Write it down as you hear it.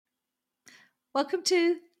Welcome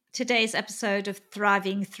to today's episode of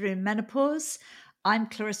Thriving Through Menopause. I'm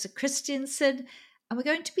Clarissa Christensen, and we're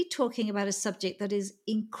going to be talking about a subject that is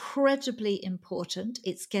incredibly important.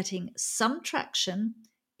 It's getting some traction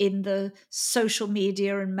in the social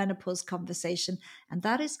media and menopause conversation, and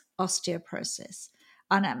that is osteoporosis.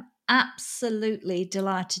 And I'm absolutely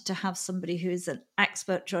delighted to have somebody who is an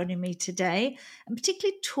expert joining me today, and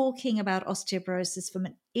particularly talking about osteoporosis from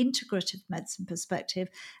an integrative medicine perspective,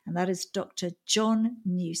 and that is Dr. John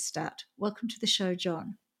Neustadt. Welcome to the show,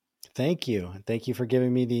 John. Thank you. Thank you for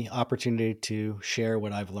giving me the opportunity to share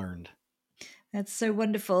what I've learned. That's so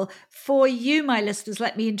wonderful. For you, my listeners,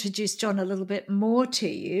 let me introduce John a little bit more to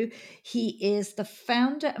you. He is the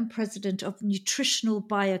founder and president of Nutritional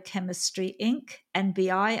Biochemistry Inc.,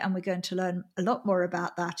 NBI, and we're going to learn a lot more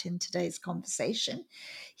about that in today's conversation.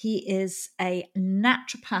 He is a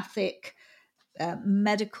naturopathic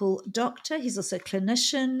medical doctor. He's also a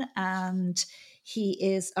clinician and he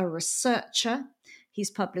is a researcher. He's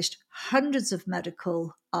published hundreds of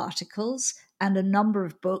medical articles and a number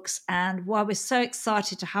of books. And why we're so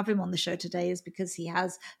excited to have him on the show today is because he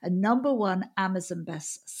has a #1 Amazon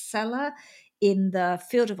bestseller in the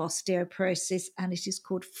field of osteoporosis, and it is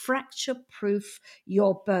called Fracture Proof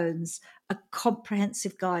Your Bones, a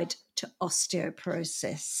comprehensive guide to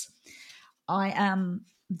osteoporosis. I am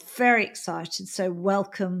very excited. So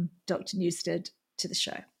welcome, Dr. Neustadt, to the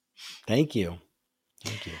show. Thank you.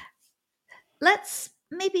 Thank you. Let's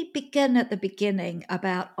maybe begin at the beginning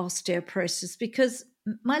about osteoporosis, because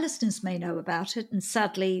my listeners may know about it. And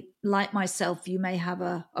sadly, like myself, you may have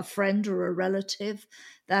a friend or a relative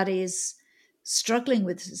that is struggling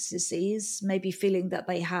with this disease, maybe feeling that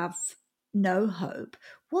they have no hope.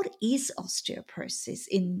 What is osteoporosis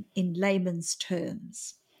in layman's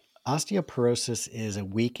terms? Osteoporosis is a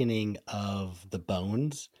weakening of the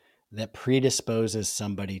bones that predisposes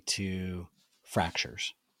somebody to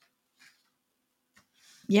fractures.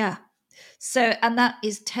 Yeah. So, and that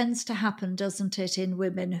tends to happen, doesn't it, in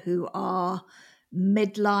women who are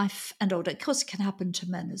midlife and older. Of course, it can happen to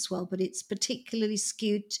men as well, but it's particularly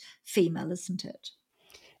skewed female, isn't it?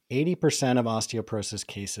 80% of osteoporosis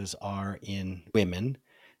cases are in women,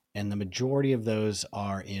 and the majority of those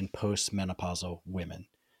are in postmenopausal women.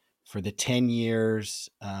 For the 10 years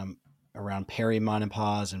around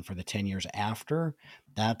perimenopause and for the 10 years after,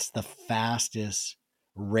 that's the fastest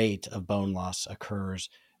rate of bone loss occurs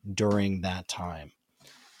during that time.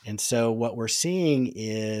 And so what we're seeing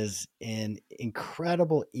is an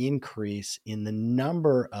incredible increase in the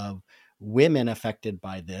number of women affected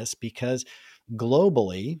by this because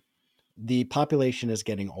globally, the population is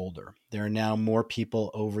getting older. There are now more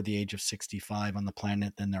people over the age of 65 on the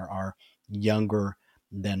planet than there are younger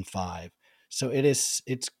than 5. So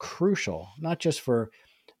it's crucial, not just for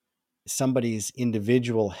somebody's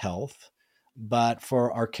individual health, but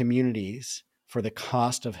for our communities, for the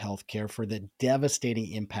cost of healthcare, for the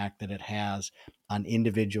devastating impact that it has on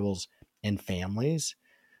individuals and families,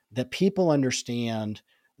 that people understand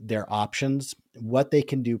their options, what they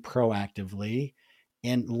can do proactively,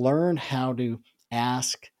 and learn how to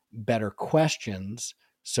ask better questions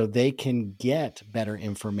so they can get better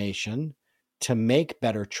information to make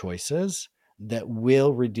better choices that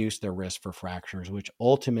will reduce their risk for fractures, which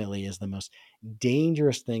ultimately is the most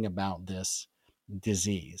dangerous thing about this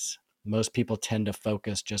disease. Most people tend to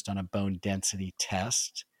focus just on a bone density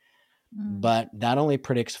test, but that only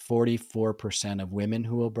predicts 44% of women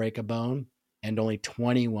who will break a bone and only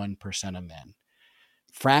 21% of men.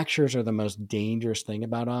 Fractures are the most dangerous thing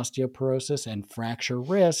about osteoporosis, and fracture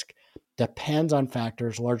risk depends on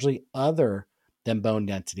factors largely other than bone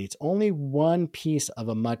density. It's only one piece of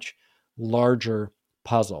a much larger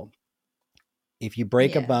puzzle. If you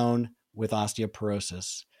break a bone with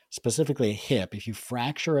osteoporosis, specifically a hip, if you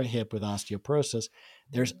fracture a hip with osteoporosis,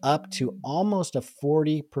 there's up to almost a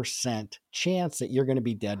 40% chance that you're going to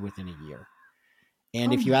be dead within a year.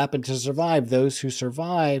 And if you happen to survive, those who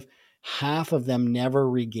survive, half of them never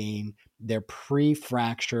regain their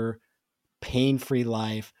pre-fracture pain-free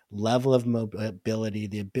life, level of mobility,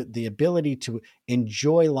 the ability to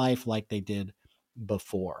enjoy life like they did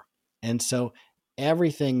before. And so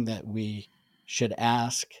everything that we should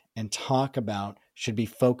ask and talk about should be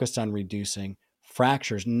focused on reducing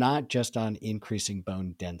fractures, not just on increasing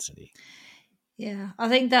bone density. Yeah, I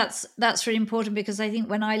think that's really important, because I think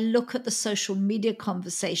when I look at the social media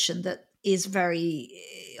conversation that is very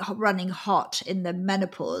running hot in the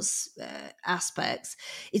menopause aspects,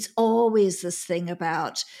 it's always this thing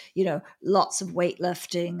about, lots of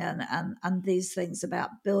weightlifting and these things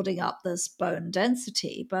about building up this bone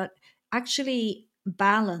density. But actually,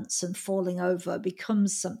 balance and falling over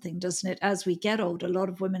becomes something, doesn't it? As we get older, a lot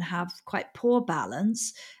of women have quite poor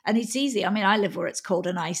balance, and it's easy. I mean, I live where it's cold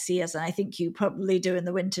and icy, as I think you probably do in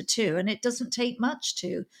the winter too, and it doesn't take much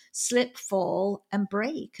to slip, fall, and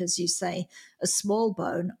break, as you say, a small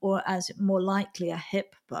bone, or as more likely a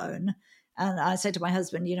hip bone. And I said to my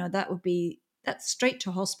husband, that's straight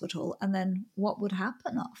to hospital, and then what would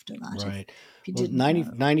happen after that if Right. you Well, didn't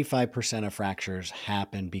know? 95% of fractures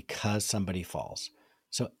happen because somebody falls.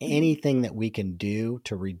 So Mm. anything that we can do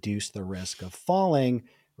to reduce the risk of falling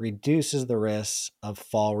reduces the risk of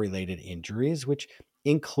fall related injuries, which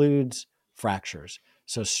includes fractures.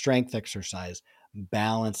 So strength exercise,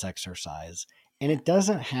 balance exercise, and Yeah. it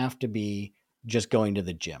doesn't have to be just going to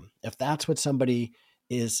the gym. If that's what somebody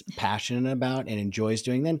is passionate about and enjoys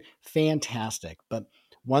doing, then fantastic. But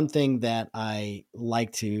one thing that I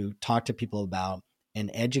like to talk to people about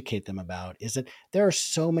and educate them about is that there are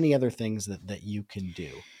so many other things that you can do.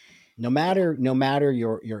 Yeah. No matter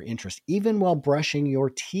your interest, even while brushing your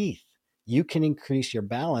teeth, you can increase your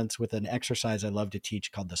balance with an exercise I love to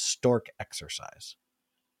teach called the stork exercise.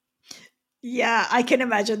 Yeah, I can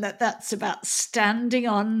imagine that that's about standing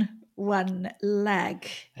on one leg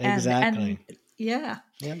and Exactly. yeah,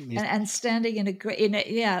 Yep. and standing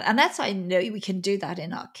yeah, and that's I know we can do that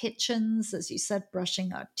in our kitchens, as you said,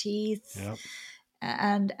 brushing our teeth, Yep.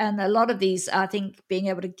 and a lot of these, I think, being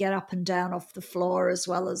able to get up and down off the floor as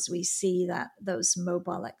well as we see that those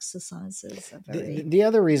mobile exercises are very The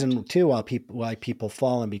other reason important. too why people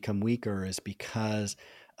fall and become weaker is because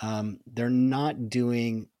they're not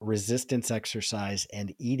doing resistance exercise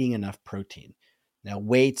and eating enough protein. Now,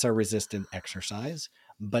 weights are resistant exercise,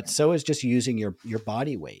 but Yeah. so is just using your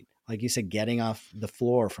body weight. Like you said, getting off the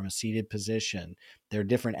floor from a seated position. There are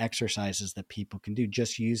different exercises that people can do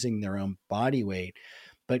just using their own body weight.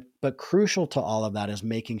 But crucial to all of that is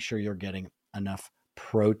making sure you're getting enough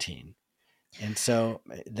protein. And so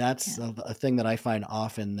that's Yeah. a thing that I find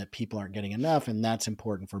often that people aren't getting enough, and that's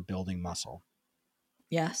important for building muscle.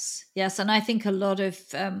 Yes, yes, and I think a lot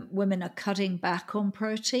of women are cutting back on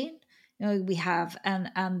protein. We have,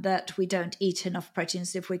 and that we don't eat enough protein.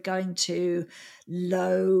 So if we're going to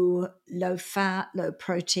low fat, low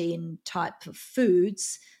protein type of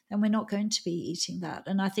foods, then we're not going to be eating that.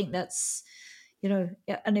 And I think that's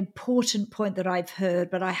an important point that I've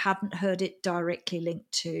heard, but I hadn't heard it directly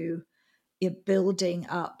linked to building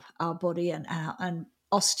up our body and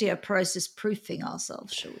osteoporosis proofing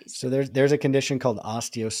ourselves, shall we say? So there's a condition called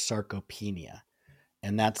osteosarcopenia,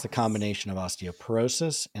 and that's the Yes. combination of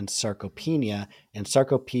osteoporosis and sarcopenia. And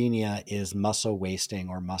sarcopenia is muscle wasting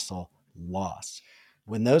or muscle loss.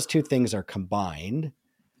 When those two things are combined,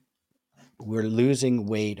 we're losing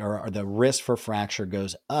weight, or the risk for fracture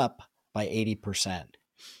goes up by 80%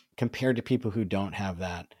 compared to people who don't have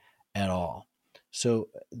that at all. So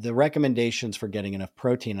the recommendations for getting enough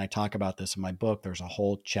protein, I talk about this in my book. There's a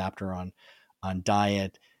whole chapter on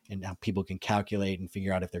diet and how people can calculate and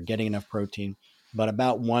figure out if they're getting enough protein. But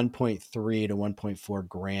about 1.3 to 1.4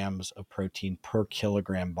 grams of protein per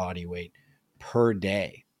kilogram body weight per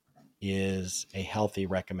day is a healthy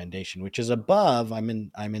recommendation, which is above, I'm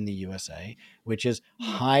in the USA, which is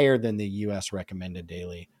higher than the US recommended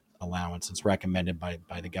daily allowance. It's recommended by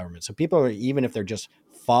the government. So people are, even if they're just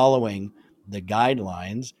following the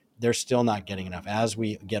guidelines, they're still not getting enough. As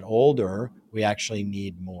we get older, we actually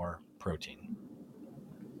need more protein.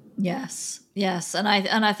 Yes, yes, and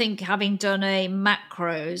I think having done a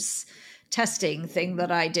macros testing thing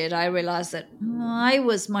that I did, I realized that I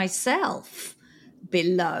was myself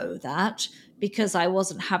below that because I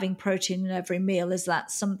wasn't having protein in every meal. Is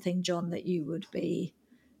that something, John, that you would be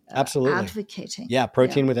Absolutely. advocating? Yeah, Yeah.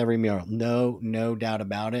 protein with every meal. No doubt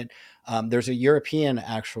about it. There's a European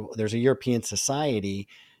society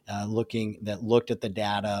looked at the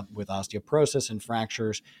data with osteoporosis and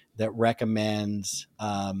fractures that recommends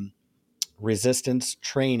resistance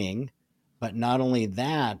training, but not only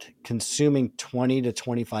that, consuming 20 to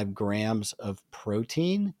 25 grams of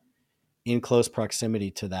protein in close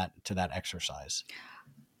proximity to that exercise.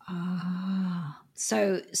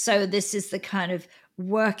 So this is the kind of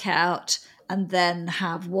workout and then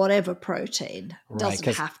have whatever protein. Right, Doesn't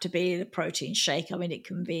because have to be a protein shake. I mean, it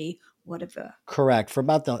can be whatever. correct. For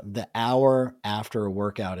about the hour after a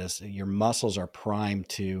workout, is your muscles are primed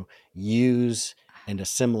to use and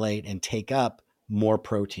assimilate and take up more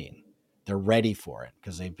protein. They're ready for it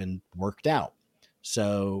because they've been worked out.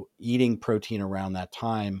 So eating protein around that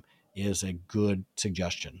time is a good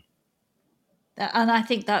suggestion. And I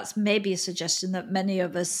think that's maybe a suggestion that many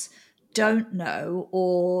of us don't know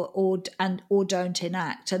or don't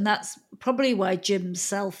enact. And that's probably why gyms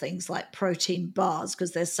sell things like protein bars,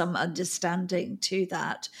 because there's some understanding to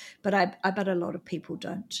that. But I bet a lot of people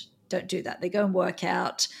don't do that. They go and work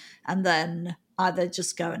out and then either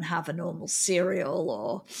just go and have a normal cereal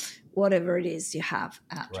or whatever it is you have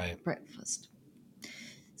at Right. breakfast.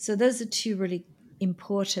 So those are two really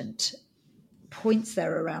important points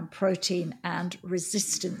there around protein and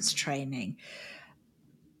resistance training.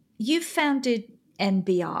 You founded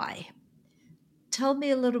NBI. Tell me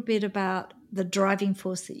a little bit about the driving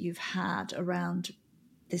force that you've had around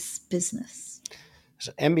this business.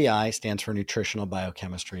 So NBI stands for Nutritional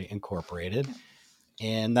Biochemistry Incorporated.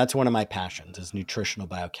 And that's one of my passions is nutritional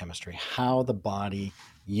biochemistry, how the body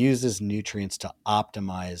uses nutrients to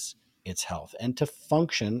optimize its health and to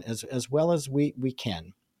function as well as we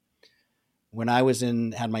can. When I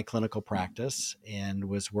had my clinical practice and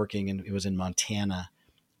was working, and it was in Montana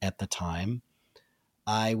at the time,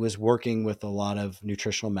 I was working with a lot of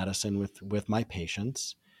nutritional medicine with my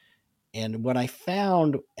patients. And what I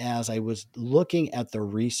found as I was looking at the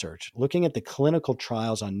research, looking at the clinical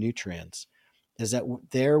trials on nutrients, is that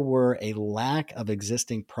there were a lack of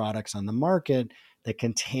existing products on the market that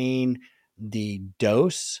contain the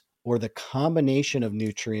dose or the combination of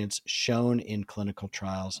nutrients shown in clinical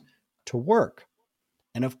trials to work.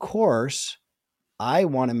 And of course, I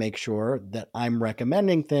want to make sure that I'm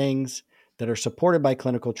recommending things that are supported by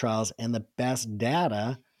clinical trials and the best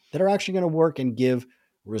data that are actually going to work and give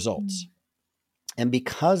results. And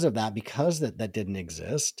because of that, because that didn't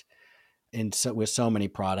exist, and so with so many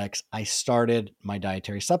products, I started my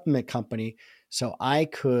dietary supplement company so I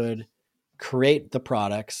could create the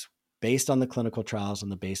products based on the clinical trials and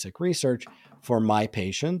the basic research for my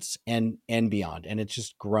patients and beyond. And it's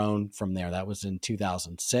just grown from there. That was in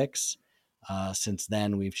 2006. Since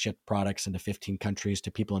then, we've shipped products into 15 countries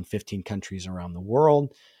to people in 15 countries around the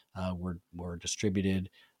world. We're distributed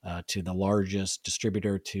to the largest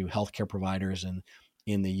distributor to healthcare providers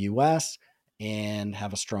in the US and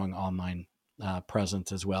have a strong online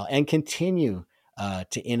presence as well, and continue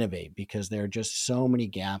to innovate because there are just so many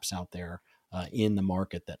gaps out there in the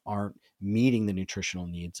market that aren't meeting the nutritional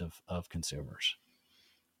needs of consumers.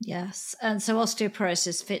 Yes. And so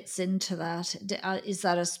osteoporosis fits into that. Is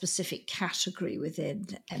that a specific category within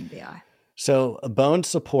NBI? So bone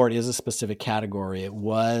support is a specific category. It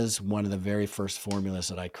was one of the very first formulas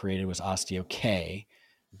that I created was Osteo-K,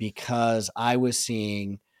 because I was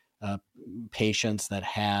seeing patients that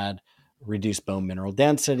had reduced bone mineral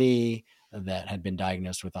density, that had been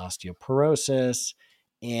diagnosed with osteoporosis,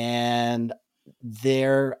 and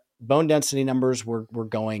their bone density numbers were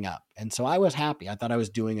going up. And so I was happy. I thought I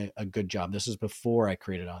was doing a good job. This is before I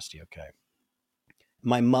created Osteo-K.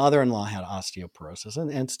 My mother-in-law had osteoporosis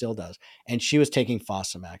and still does. And she was taking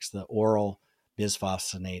Fosamax, the oral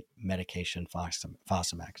bisphosphonate medication,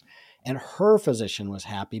 Fosamax. And her physician was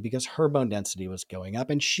happy because her bone density was going up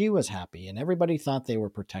and she was happy and everybody thought they were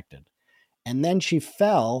protected. And then she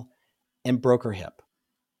fell and broke her hip.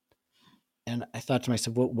 And I thought to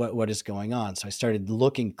myself, what is going on? So I started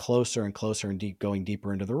looking closer and closer and going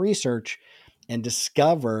deeper into the research and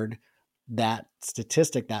discovered that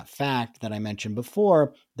statistic, that fact that I mentioned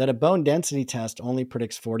before, that a bone density test only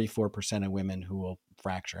predicts 44% of women who will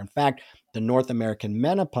fracture. In fact, the North American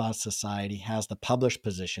Menopause Society has the published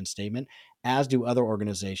position statement, as do other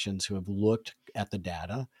organizations who have looked at the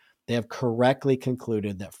data. They have correctly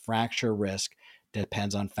concluded that fracture risk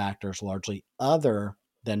depends on factors largely other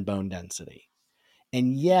than bone density.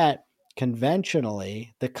 And yet,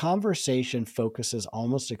 conventionally, the conversation focuses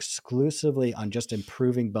almost exclusively on just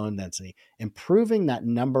improving bone density, improving that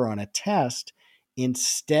number on a test,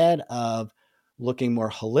 instead of looking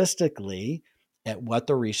more holistically at what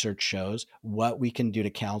the research shows, what we can do to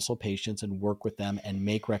counsel patients and work with them and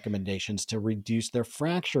make recommendations to reduce their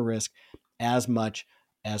fracture risk as much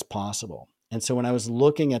as possible. And so when I was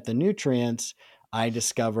looking at the nutrients, I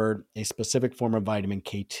discovered a specific form of vitamin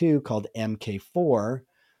K2 called MK4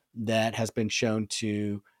 that has been shown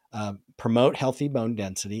to promote healthy bone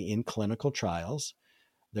density in clinical trials.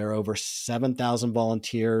 There are over 7,000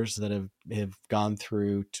 volunteers that have gone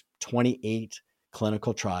through 28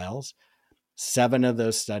 clinical trials. 7 of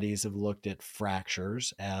those studies have looked at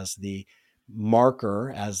fractures as the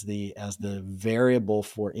marker, as the variable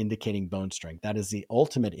for indicating bone strength. That is the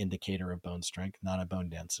ultimate indicator of bone strength, not of bone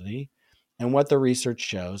density. And what the research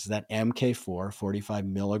shows that MK4, 45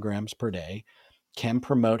 milligrams per day, can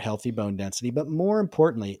promote healthy bone density, but more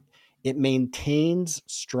importantly, it maintains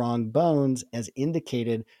strong bones as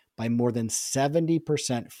indicated by more than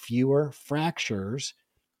 70% fewer fractures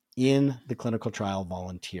in the clinical trial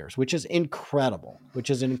volunteers, which is incredible.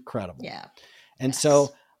 Yeah. And Yes.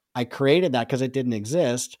 so I created that because it didn't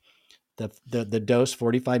exist. The dose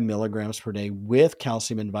 45 milligrams per day with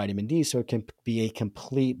calcium and vitamin D, so it can be a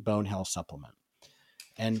complete bone health supplement.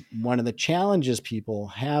 And one of the challenges people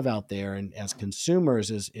have out there and as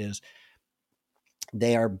consumers is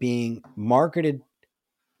they are being marketed,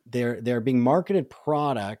 they're being marketed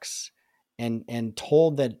products and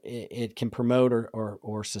told that it can promote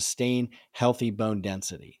or sustain healthy bone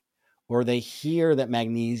density, or they hear that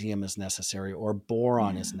magnesium is necessary or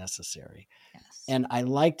boron is necessary. Yes. And I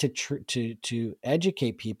like to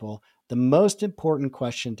educate people. The most important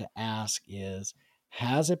question to ask is,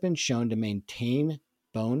 has it been shown to maintain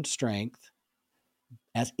bone strength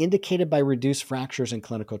as indicated by reduced fractures in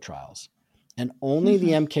clinical trials? And only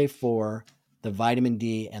the MK4, the vitamin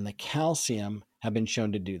D, and the calcium have been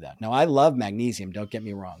shown to do that. Now, I love magnesium, don't get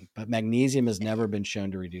me wrong, but magnesium has never been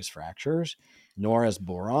shown to reduce fractures, nor has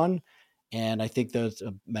boron. And I think those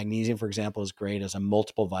magnesium, for example, is great as a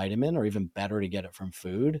multiple vitamin, or even better to get it from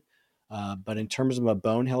food. But in terms of a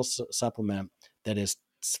bone health supplement that is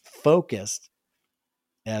focused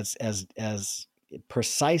as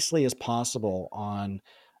precisely as possible on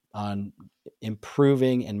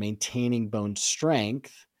improving and maintaining bone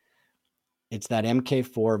strength, it's that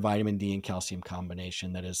MK4, vitamin D, and calcium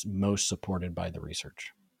combination that is most supported by the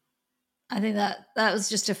research. I think that was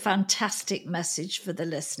just a fantastic message for the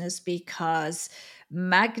listeners, because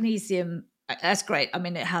magnesium, that's great. I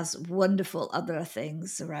mean, it has wonderful other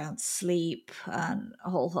things around sleep and a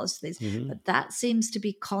whole host of things, Mm-hmm. but that seems to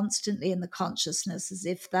be constantly in the consciousness as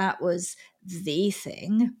if that was the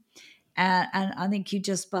thing. And I think you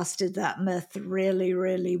just busted that myth really,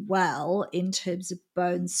 really well in terms of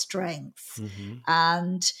bone strength. Mm-hmm.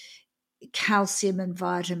 And calcium and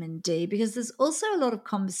vitamin D, because there's also a lot of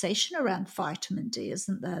conversation around vitamin D,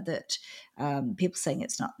 isn't there? That people saying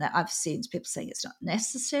it's not. I've seen people saying it's not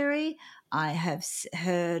necessary. I have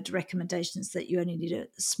heard recommendations that you only need a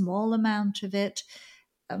small amount of it.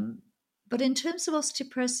 But in terms of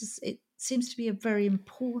osteoporosis, it seems to be a very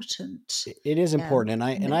important. It is important, and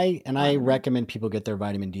I vitamin. recommend people get their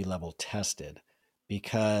vitamin D level tested,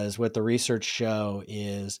 because what the research show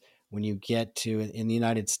is, when you get to, in the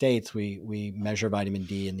United States, we measure vitamin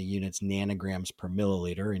D in the units nanograms per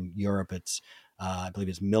milliliter. In Europe, it's I believe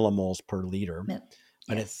it's millimoles per liter.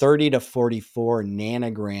 But at 30 to 44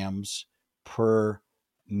 nanograms per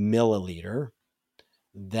milliliter,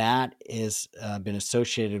 that is been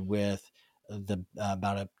associated with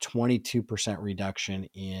about a 22% reduction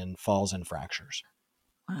in falls and fractures.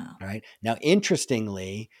 Wow. All right. Now,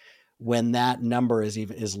 interestingly, when that number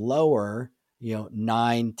is lower,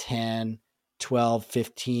 9, 10, 12,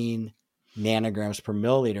 15 nanograms per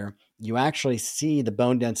milliliter, you actually see the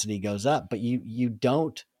bone density goes up, but you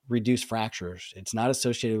don't reduce fractures. It's not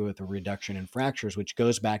associated with a reduction in fractures, which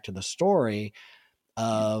goes back to the story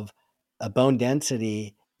of a bone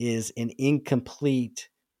density is an incomplete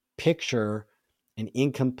picture, an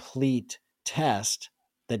incomplete test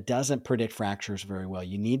that doesn't predict fractures very well.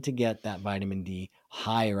 You need to get that vitamin D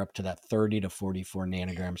higher, up to that 30 to 44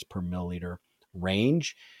 nanograms per milliliter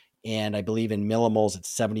range. And I believe in millimoles, it's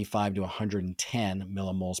 75 to 110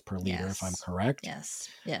 millimoles per liter, if I'm correct. Yes.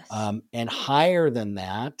 Yes. And higher than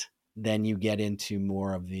that, then you get into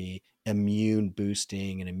more of the immune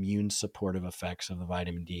boosting and immune supportive effects of the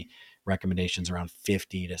vitamin D, recommendations around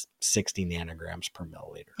 50 to 60 nanograms per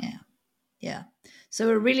milliliter. Yeah. Yeah. So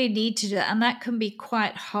we really need to do that. And that can be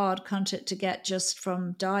quite hard content to get just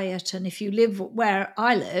from diet. And if you live where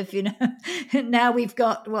I live, now we've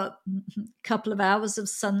got a couple of hours of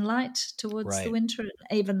sunlight towards the winter,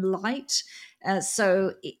 even light.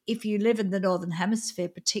 So if you live in the Northern Hemisphere,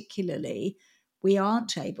 particularly, we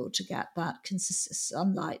aren't able to get that consistent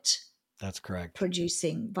sunlight. That's correct.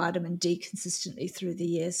 Producing vitamin D consistently through the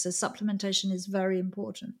year. So supplementation is very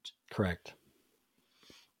important. Correct.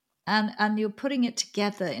 And you're putting it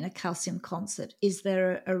together in a calcium concert. Is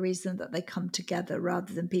there a reason that they come together,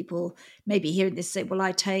 rather than people maybe hearing this say, well,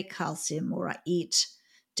 I take calcium or I eat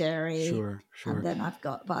dairy, sure. and then I've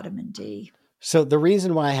got vitamin D? So the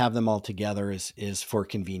reason why I have them all together is for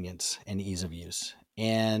convenience and ease of use.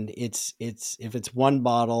 And it's if it's one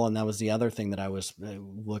bottle, and that was the other thing that I was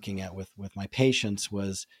looking at with my patients,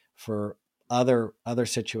 was for other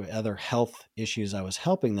health issues I was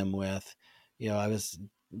helping them with. I was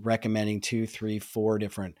recommending 2, 3, 4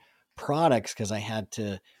 different products, because I had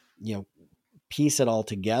to, piece it all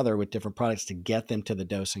together with different products to get them to the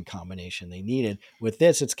dose and combination they needed. With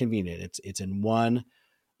this, it's convenient. It's in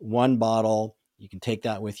one bottle. You can take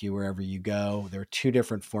that with you wherever you go. There are 2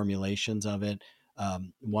 different formulations of it.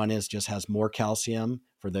 One is just has more calcium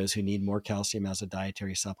for those who need more calcium as a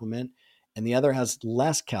dietary supplement. And the other has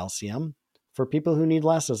less calcium for people who need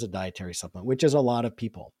less as a dietary supplement, which is a lot of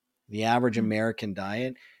people. The average American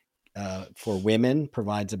diet for women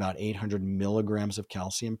provides about 800 milligrams of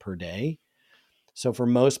calcium per day. So for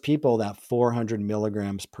most people, that 400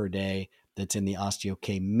 milligrams per day that's in the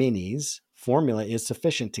Osteo-K Minis formula is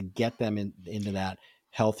sufficient to get them into that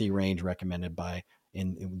healthy range recommended by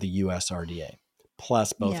in the USRDA.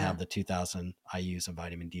 Plus, both have the 2,000 IUs of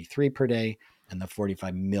vitamin D3 per day and the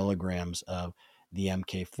 45 milligrams of the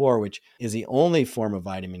MK4, which is the only form of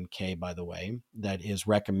vitamin K, by the way, that is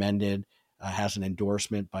recommended, has an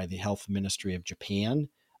endorsement by the Health Ministry of Japan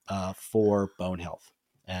for bone health,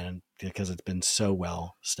 and because it's been so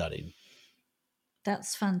well studied.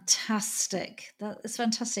 That's fantastic. That is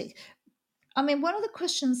fantastic. I mean, one of the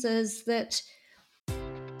questions is that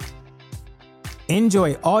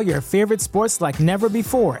enjoy all your favorite sports like never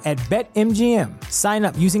before at BetMGM. Sign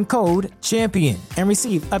up using code CHAMPION and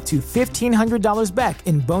receive up to $1,500 back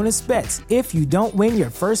in bonus bets if you don't win your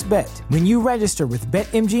first bet. When you register with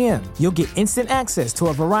BetMGM, you'll get instant access to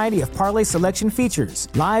a variety of parlay selection features,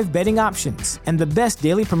 live betting options, and the best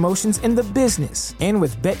daily promotions in the business. And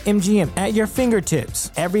with BetMGM at your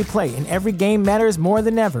fingertips, every play and every game matters more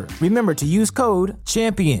than ever. Remember to use code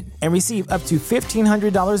CHAMPION and receive up to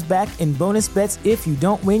 $1,500 back in bonus bets if you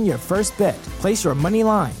don't win your first bet. Place your money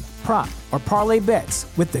line, prop, or parlay bets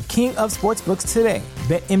with the king of sportsbooks today.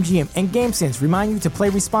 BetMGM and GameSense remind you to play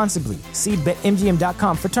responsibly. See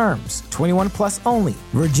BetMGM.com for terms. 21 plus only.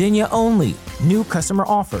 Virginia only. New customer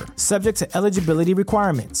offer. Subject to eligibility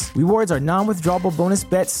requirements. Rewards are non-withdrawable bonus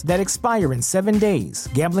bets that expire in 7 days.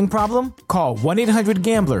 Gambling problem? Call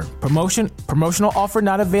 1-800-GAMBLER. Promotional offer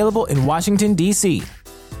not available in Washington, D.C.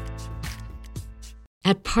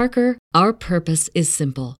 At Parker, our purpose is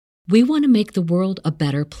simple. We want to make the world a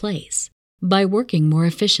better place by working more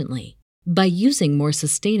efficiently, by using more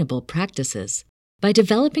sustainable practices, by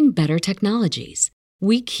developing better technologies.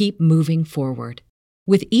 We keep moving forward.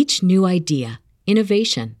 With each new idea,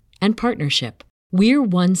 innovation, and partnership, we're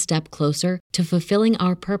one step closer to fulfilling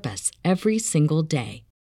our purpose every single day.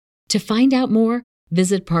 To find out more,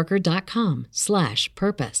 visit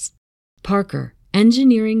parker.com/purpose. Parker,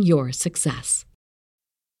 engineering your success.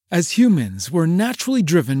 As humans, we're naturally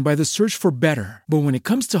driven by the search for better. But when it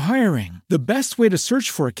comes to hiring, the best way to search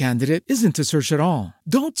for a candidate isn't to search at all.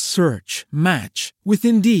 Don't search, match with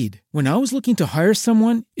Indeed. When I was looking to hire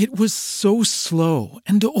someone, it was so slow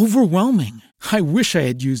and overwhelming. I wish I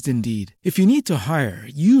had used Indeed. If you need to hire,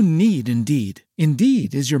 you need Indeed.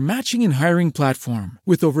 Indeed is your matching and hiring platform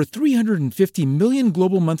with over 350 million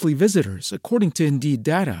global monthly visitors, according to Indeed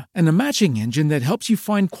data, and a matching engine that helps you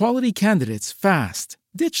find quality candidates fast.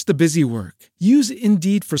 Ditch the busy work. Use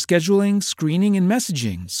Indeed for scheduling, screening, and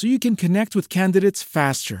messaging so you can connect with candidates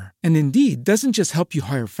faster. And Indeed doesn't just help you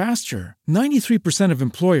hire faster. 93% of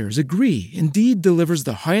employers agree Indeed delivers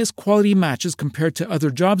the highest quality matches compared to other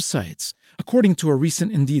job sites, according to a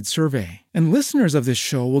recent Indeed survey. And listeners of this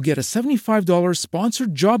show will get a $75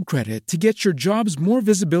 sponsored job credit to get your jobs more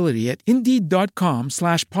visibility at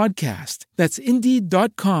Indeed.com/podcast. That's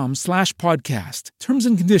Indeed.com/podcast. Terms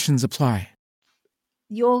and conditions apply.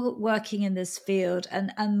 You're working in this field,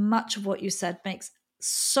 and much of what you said makes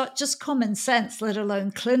just common sense, let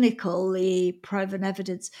alone clinically proven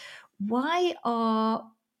evidence. Why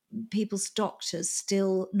are people's doctors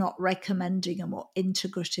still not recommending a more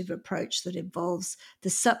integrative approach that involves the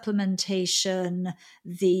supplementation,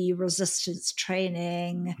 the resistance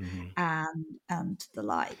training, and the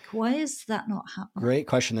like? Why is that not happening? Great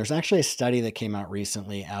question. There's actually a study that came out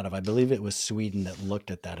recently out of, I believe it was Sweden, that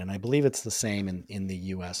looked at that. And I believe it's the same in the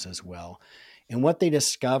US as well. And what they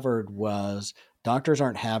discovered was doctors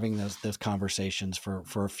aren't having those conversations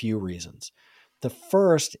for a few reasons. The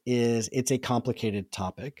first is it's a complicated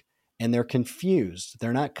topic and they're confused.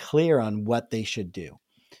 They're not clear on what they should do.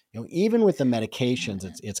 Even with the medications,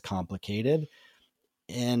 it's complicated,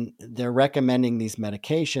 and they're recommending these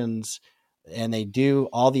medications, and they do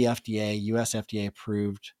all the US FDA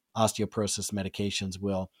approved osteoporosis medications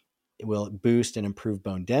will boost and improve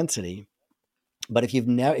bone density. But if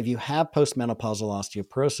you have postmenopausal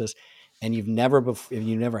osteoporosis and you've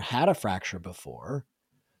never had a fracture before,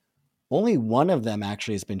 only one of them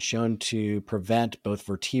actually has been shown to prevent both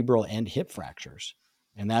vertebral and hip fractures,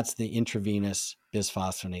 and that's the intravenous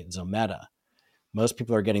bisphosphonate Zometa. Most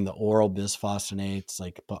people are getting the oral bisphosphonates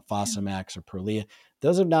like Fosamax or Prolia.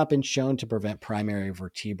 Those have not been shown to prevent primary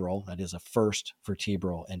vertebral, that is a first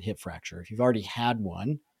vertebral and hip fracture. If you've already had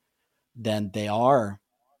one, then they are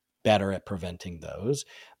better at preventing those.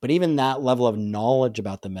 But even that level of knowledge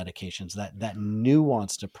about the medications, that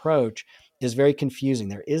nuanced approach is very confusing.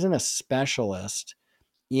 There isn't a specialist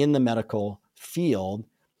in the medical field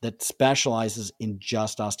that specializes in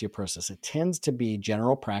just osteoporosis. It tends to be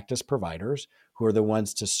general practice providers who are the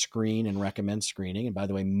ones to screen and recommend screening. And by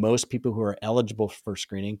the way, most people who are eligible for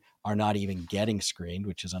screening are not even getting screened,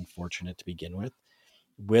 which is unfortunate to begin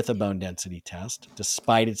with a bone density test.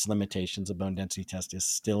 Despite its limitations, a bone density test is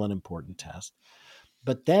still an important test.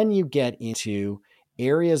 But then you get into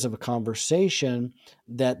areas of a conversation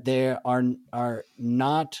that they are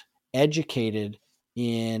not educated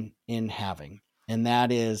in having. And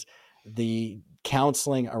that is the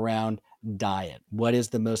counseling around diet. What is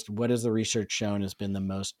the research shown has been the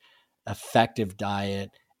most effective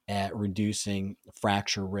diet at reducing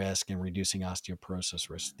fracture risk and reducing osteoporosis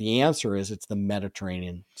risk? The answer is it's the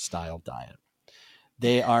Mediterranean style diet.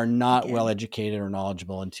 They are not well educated or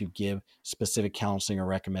knowledgeable and to give specific counseling or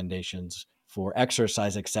recommendations for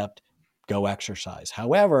exercise, except go exercise.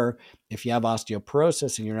 However, if you have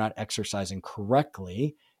osteoporosis and you're not exercising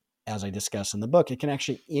correctly, as I discuss in the book, it can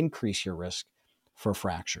actually increase your risk for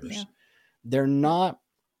fractures. Yeah. They're not.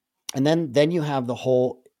 And then you have the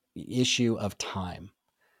whole issue of time.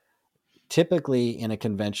 Typically in a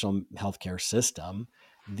conventional healthcare system,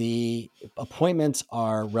 the appointments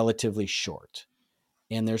are relatively short.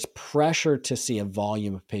 And there's pressure to see a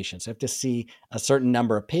volume of patients. You have to see a certain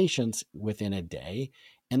number of patients within a day.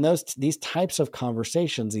 And these types of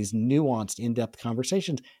conversations, these nuanced, in-depth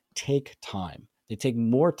conversations, take time. They take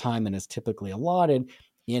more time than is typically allotted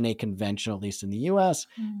in a conventional, at least in the US,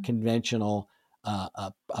 conventional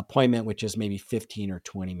appointment, which is maybe 15 or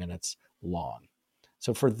 20 minutes long.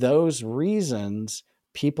 So for those reasons,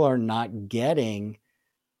 people are not getting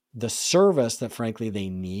the service that frankly they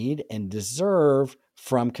need and deserve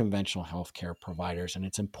from conventional healthcare providers. And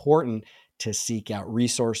it's important to seek out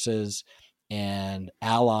resources and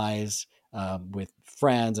allies with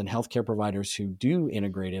friends and healthcare providers who do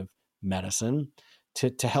integrative medicine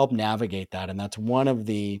to help navigate that. And that's one of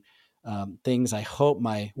the things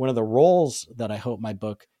one of the roles that I hope my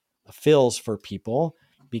book fills for people,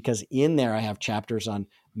 because in there I have chapters on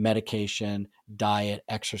medication, diet,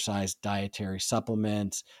 exercise, dietary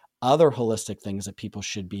supplements, other holistic things that people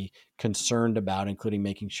should be concerned about, including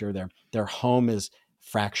making sure their home is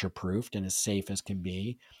fracture proofed and as safe as can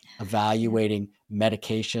be, evaluating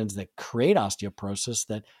medications that create osteoporosis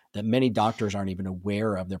that many doctors aren't even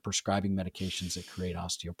aware of. They're prescribing medications that create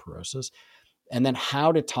osteoporosis. And then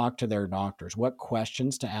how to talk to their doctors, what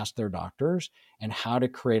questions to ask their doctors, and how to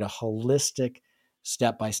create a holistic,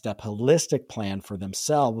 step-by-step holistic plan for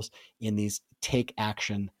themselves in these take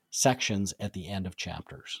action sections at the end of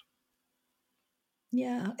chapters.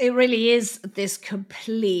 Yeah, it really is this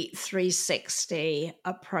complete 360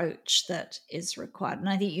 approach that is required. And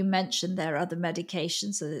I think you mentioned there are other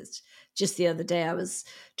medications. So it's just the other day I was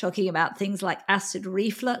talking about things like acid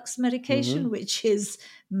reflux medication, which is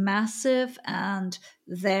massive, and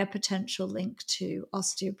their potential link to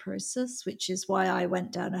osteoporosis, which is why I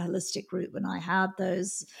went down a holistic route when I had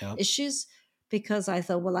those issues, because I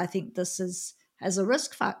thought, well, I think this is as a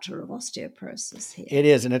risk factor of osteoporosis here. It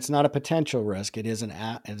is, and it's not a potential risk. It is an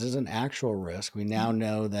actual risk. We now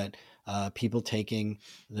know that people taking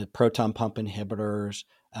the proton pump inhibitors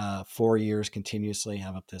 4 years continuously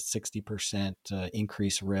have up to 60%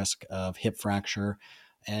 increased risk of hip fracture.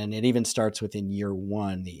 And it even starts within year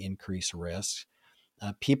one, the increased risk.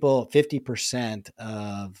 50%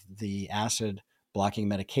 of the acid blocking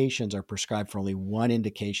medications are prescribed for only one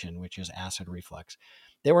indication, which is acid reflux.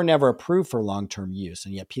 They were never approved for long-term use,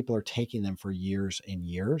 and yet people are taking them for years and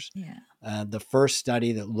years. Yeah. The first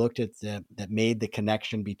study that looked at that made the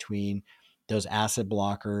connection between those acid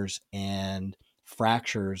blockers and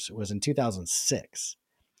fractures was in 2006.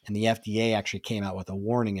 And the FDA actually came out with a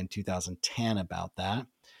warning in 2010 about that.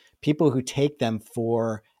 People who take them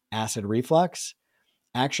for acid reflux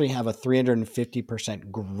actually have a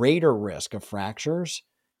 350% greater risk of fractures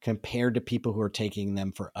compared to people who are taking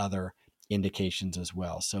them for other indications as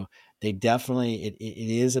well. So they definitely, it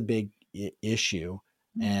is a big issue,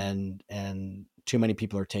 and too many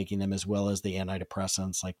people are taking them, as well as the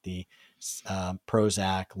antidepressants like the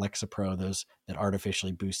Prozac, Lexapro, those that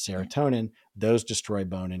artificially boost serotonin. Those destroy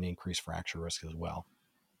bone and increase fracture risk as well.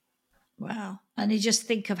 Wow. And you just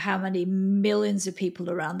think of how many millions of people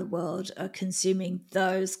around the world are consuming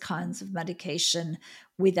those kinds of medication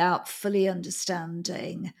without fully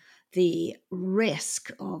understanding the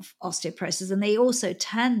risk of osteoporosis. And they also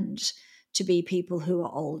tend to be people who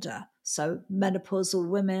are older. So menopausal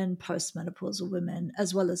women, postmenopausal women,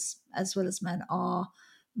 as well as men are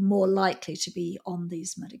more likely to be on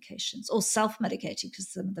these medications or self-medicating, because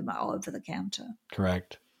some of them are over the counter.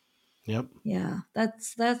 Correct. Yep. Yeah,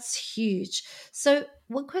 that's huge. So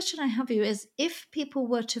one question I have for you is, if people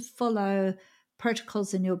were to follow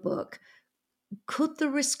protocols in your book, could the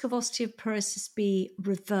risk of osteoporosis be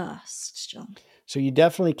reversed, John? So you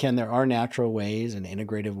definitely can. There are natural ways and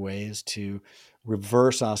integrative ways to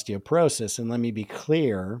reverse osteoporosis. And let me be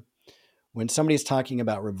clear, when somebody's talking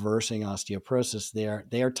about reversing osteoporosis,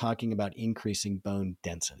 they are talking about increasing bone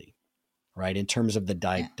density, right? In terms of the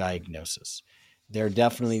diagnosis. There are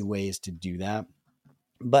definitely ways to do that.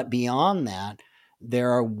 But beyond that,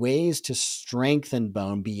 there are ways to strengthen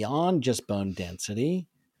bone beyond just bone density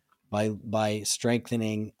by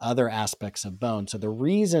strengthening other aspects of bone. So the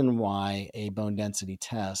reason why a bone density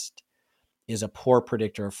test is a poor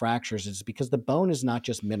predictor of fractures is because the bone is not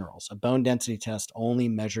just minerals. A bone density test only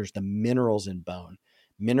measures the minerals in bone.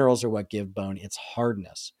 Minerals are what give bone its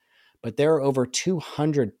hardness. But there are over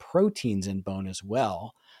 200 proteins in bone as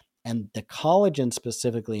well. And the collagen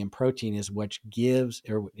specifically in protein is what gives,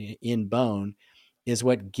 or in bone, is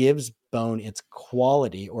what gives bone its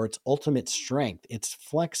quality or its ultimate strength. It's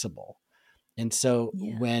flexible. And so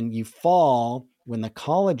when you fall, when the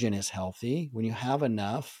collagen is healthy, when you have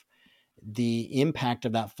enough, the impact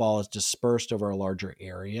of that fall is dispersed over a larger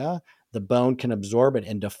area. The bone can absorb it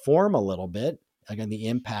and deform a little bit, again, the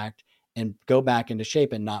impact, and go back into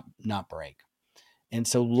shape and not break. And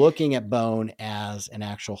so looking at bone as an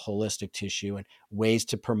actual holistic tissue and ways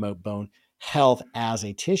to promote bone health as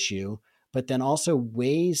a tissue, but then also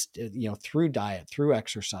ways to, through diet, through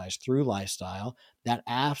exercise, through lifestyle, that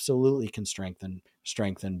absolutely can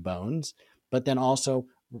strengthen bones, but then also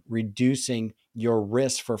reducing your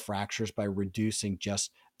risk for fractures by reducing just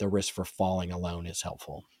the risk for falling alone is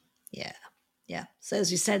helpful. Yeah. Yeah. So as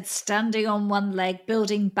you said, standing on one leg,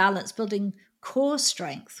 building balance, building core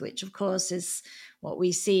strength, which of course is what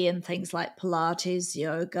we see in things like Pilates,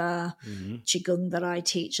 yoga, Qigong that I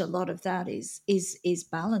teach. A lot of that is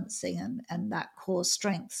balancing and that core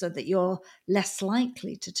strength so that you're less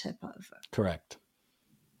likely to tip over. Correct.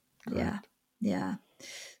 Yeah. Yeah.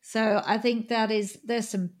 So I think there's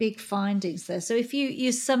some big findings there. So if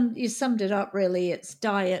you summed it up, really, it's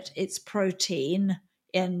diet, it's protein,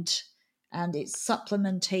 and it's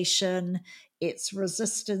supplementation, it's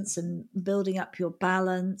resistance and building up your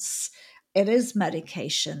balance. It is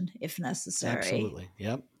medication if necessary. Absolutely.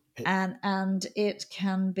 Yep. And it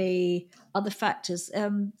can be other factors.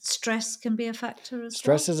 Stress can be a factor as well.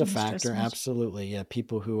 Stress is a factor. Absolutely. Yeah.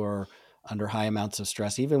 People who are under high amounts of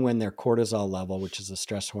stress, even when their cortisol level, which is a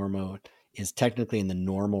stress hormone, is technically in the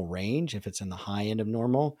normal range, if it's in the high end of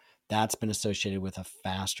normal, that's been associated with a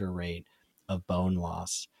faster rate of bone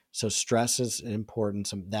loss. So stress is important.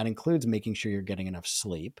 So that includes making sure you're getting enough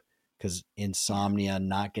sleep, because insomnia,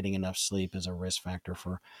 not getting enough sleep, is a risk factor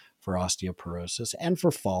for osteoporosis and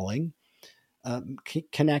for falling.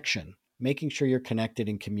 Connection, making sure you're connected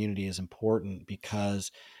in community is important,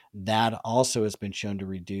 because that also has been shown to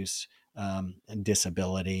reduce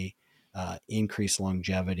disability, increase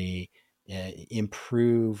longevity,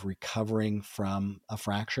 improve recovering from a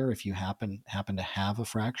fracture if you happen to have a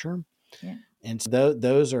fracture. Yeah. And so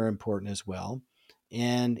those are important as well.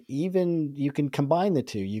 And even you can combine the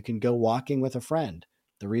two. You can go walking with a friend.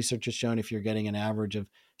 The research has shown if you're getting an average of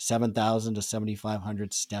 7,000 to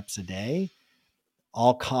 7,500 steps a day,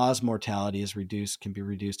 all-cause mortality can be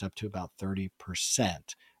reduced up to about 30%.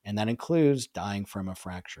 And that includes dying from a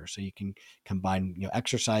fracture. So you can combine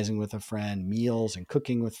exercising with a friend, meals and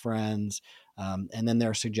cooking with friends. And then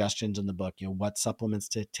there are suggestions in the book, what supplements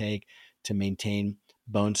to take to maintain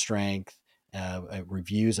bone strength,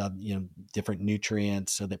 reviews of different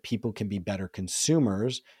nutrients so that people can be better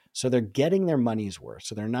consumers. So they're getting their money's worth.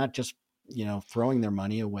 So they're not just throwing their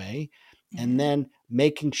money away. And then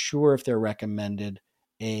making sure if they're recommended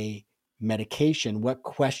a medication, what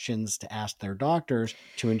questions to ask their doctors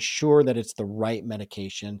to ensure that it's the right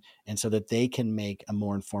medication, and so that they can make a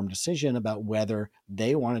more informed decision about whether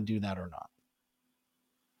they want to do that or not.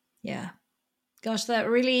 Yeah. Gosh, that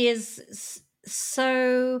really is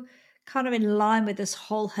so kind of in line with this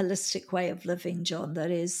whole holistic way of living, John.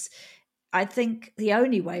 That is, I think, the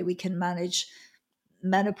only way we can manage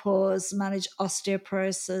menopause, manage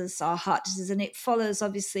osteoporosis, our heart disease. And it follows,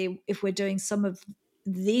 obviously, if we're doing some of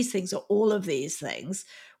these things or all of these things,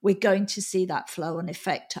 we're going to see that flow and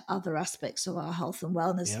effect to other aspects of our health and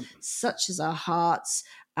wellness, such as our hearts,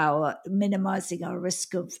 our minimizing our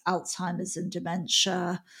risk of Alzheimer's and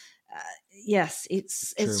dementia. Yes,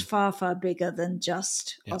 it's far, far bigger than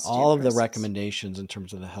just osteoporosis. All of the recommendations in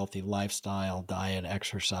terms of the healthy lifestyle, diet,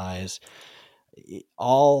 exercise,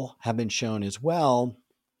 all have been shown as well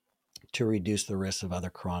to reduce the risk of other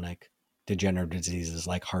chronic degenerative diseases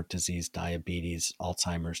like heart disease, diabetes,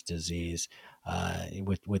 Alzheimer's disease,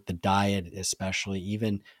 with the diet, especially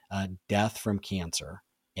even death from cancer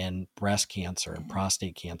and breast cancer and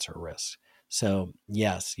prostate cancer risk. So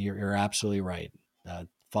yes, you're absolutely right.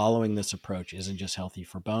 Following this approach isn't just healthy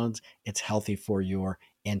for bones, it's healthy for your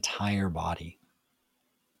entire body.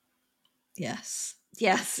 Yes,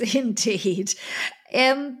 indeed.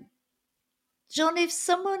 John, if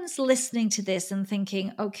someone's listening to this and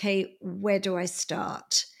thinking, okay, where do I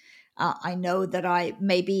start? I know that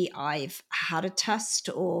I've had a test,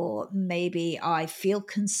 or maybe I feel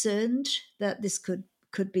concerned that this could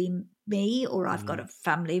be me, or I've got a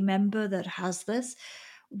family member that has this.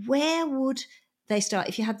 Where would they start?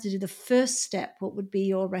 If you had to do the first step, what would be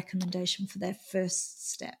your recommendation for their first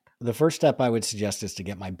step? The first step I would suggest is to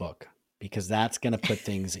get my book, because that's going to put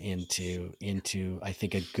things into I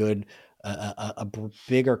think a good, a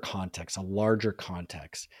bigger context, a larger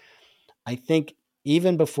context. I think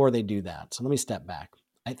even before they do that, so let me step back.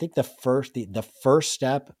 I think the first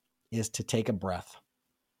step is to take a breath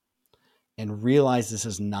and realize this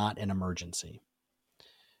is not an emergency.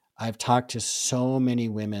 I've talked to so many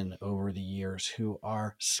women over the years who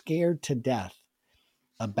are scared to death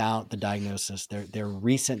about the diagnosis, their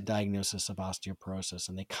recent diagnosis of osteoporosis,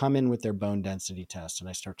 and they come in with their bone density test, and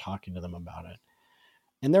I start talking to them about it.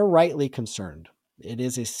 And they're rightly concerned. It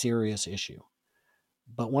is a serious issue.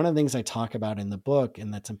 But one of the things I talk about in the book,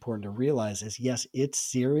 and that's important to realize, is yes, it's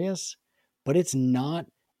serious, but it's not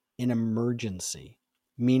an emergency,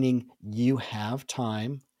 meaning you have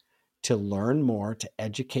time to learn more, to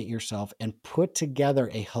educate yourself, and put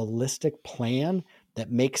together a holistic plan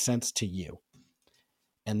that makes sense to you.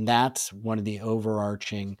 And that's one of the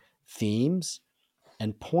overarching themes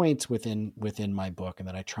and points within my book, and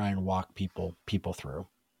that I try and walk people through.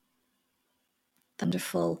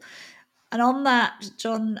 Wonderful. And on that,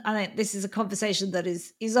 John, I think this is a conversation that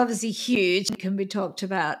is obviously huge. It can be talked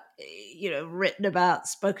about, written about,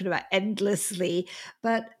 spoken about endlessly.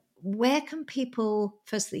 But where can people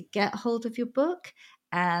firstly get hold of your book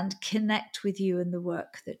and connect with you and the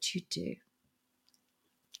work that you do?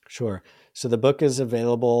 Sure. So the book is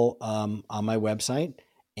available on my website,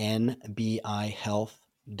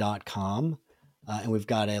 nbihealth.com. And we've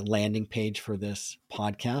got a landing page for this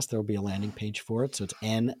podcast. There will be a landing page for it. So it's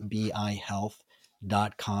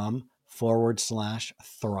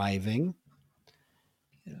nbihealth.com/thriving.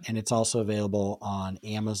 Yeah. And it's also available on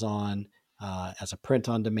Amazon as a print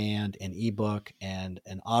on demand, an ebook, and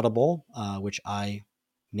an Audible, which I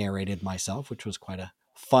narrated myself, which was quite a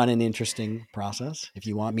fun and interesting process. If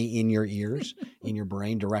you want me in your ears, in your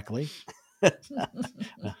brain directly.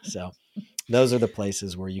 So those are the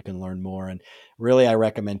places where you can learn more. And really, I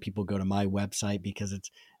recommend people go to my website, because it's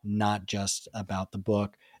not just about the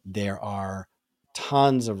book. There are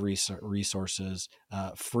tons of resources,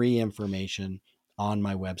 free information on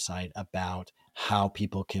my website about how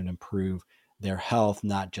people can improve their health,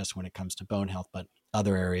 not just when it comes to bone health, but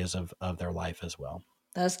other areas of their life as well.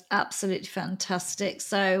 That's absolutely fantastic.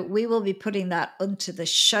 So we will be putting that onto the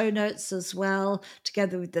show notes as well,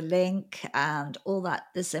 together with the link and all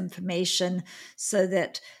this information, so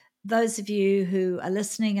that those of you who are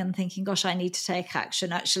listening and thinking, gosh, I need to take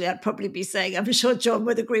action. Actually, I'd probably be saying, I'm sure John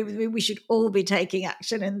would agree with me, we should all be taking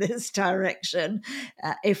action in this direction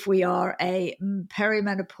if we are a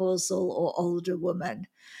perimenopausal or older woman.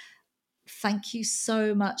 Thank you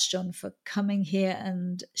so much, John, for coming here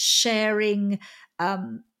and sharing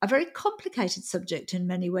a very complicated subject in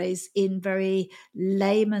many ways in very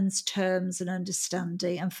layman's terms and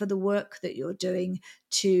understanding, and for the work that you're doing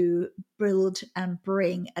to build and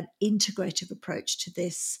bring an integrative approach to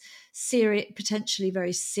this potentially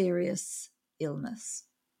very serious illness.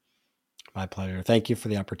 My pleasure. Thank you for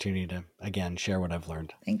the opportunity to, again, share what I've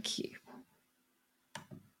learned. Thank you.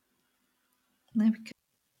 There we go.